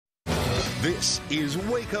This is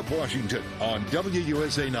Wake Up Washington on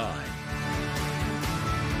WUSA 9.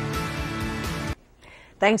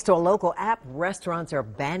 Thanks to a local app, restaurants are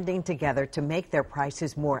banding together to make their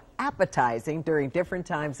prices more appetizing during different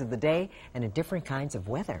times of the day and in different kinds of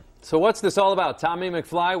weather. So what's this all about? Tommy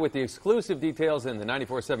McFly with the exclusive details in the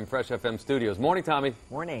 94.7 Fresh FM studios. Morning, Tommy.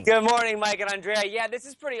 Morning. Good morning, Mike and Andrea. Yeah, this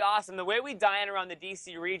is pretty awesome. The way we dine around the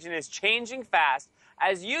D.C. region is changing fast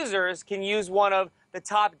as users can use one of the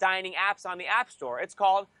top dining apps on the App Store. It's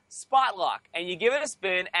called Spotluck, and you give it a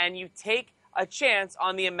spin and you take a chance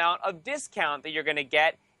on the amount of discount that you're going to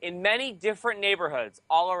get in many different neighborhoods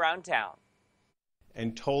all around town.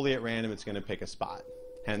 And totally at random, it's going to pick a spot,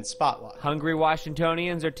 hence Spotluck. Hungry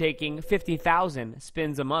Washingtonians are taking 50,000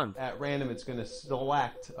 spins a month. At random, it's going to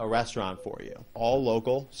select a restaurant for you. All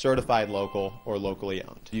local, certified local, or locally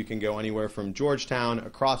owned. You can go anywhere from Georgetown,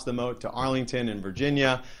 across the moat to Arlington in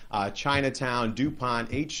Virginia, Chinatown,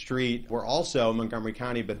 DuPont, H Street. We're also Montgomery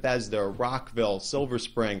County, Bethesda, Rockville, Silver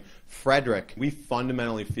Spring, Frederick. We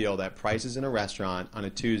fundamentally feel that prices in a restaurant on a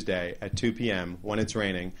Tuesday at 2 p.m. when it's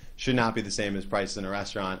raining should not be the same as prices in a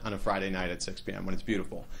restaurant on a Friday night at 6 p.m. when it's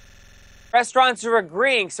beautiful. Restaurants are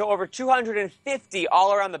agreeing, so over 250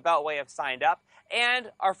 all around the Beltway have signed up. And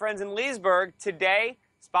our friends in Leesburg, today,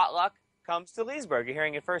 Spotluck comes to Leesburg. You're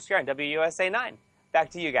hearing it first here on WUSA 9. Back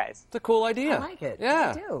to you guys. It's a cool idea. I like it.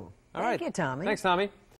 Yeah. I do. All right. Thank you, Tommy. Thanks, Tommy.